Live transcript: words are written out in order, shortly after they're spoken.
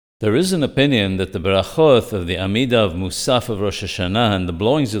There is an opinion that the berachot of the Amidah of Musaf of Rosh Hashanah and the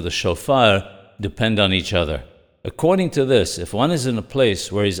blowings of the Shofar depend on each other. According to this, if one is in a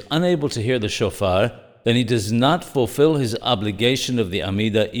place where he is unable to hear the Shofar, then he does not fulfill his obligation of the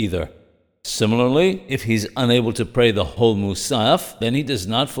Amidah either. Similarly, if he is unable to pray the whole Musaf, then he does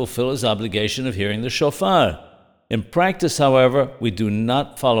not fulfill his obligation of hearing the Shofar. In practice, however, we do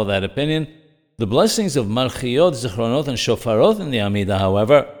not follow that opinion. The blessings of Malchiyot, Zichronot, and Shofarot in the Amidah,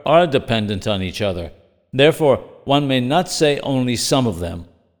 however, are dependent on each other. Therefore, one may not say only some of them.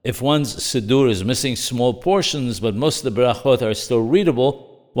 If one's Siddur is missing small portions, but most of the berachot are still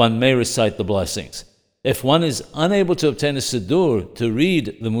readable, one may recite the blessings. If one is unable to obtain a Siddur to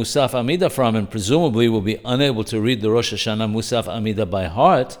read the Musaf Amidah from, and presumably will be unable to read the Rosh Hashanah Musaf Amidah by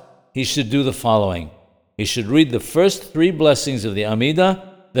heart, he should do the following. He should read the first 3 blessings of the Amidah,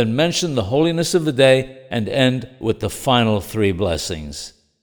 then mention the holiness of the day, and end with the final 3 blessings.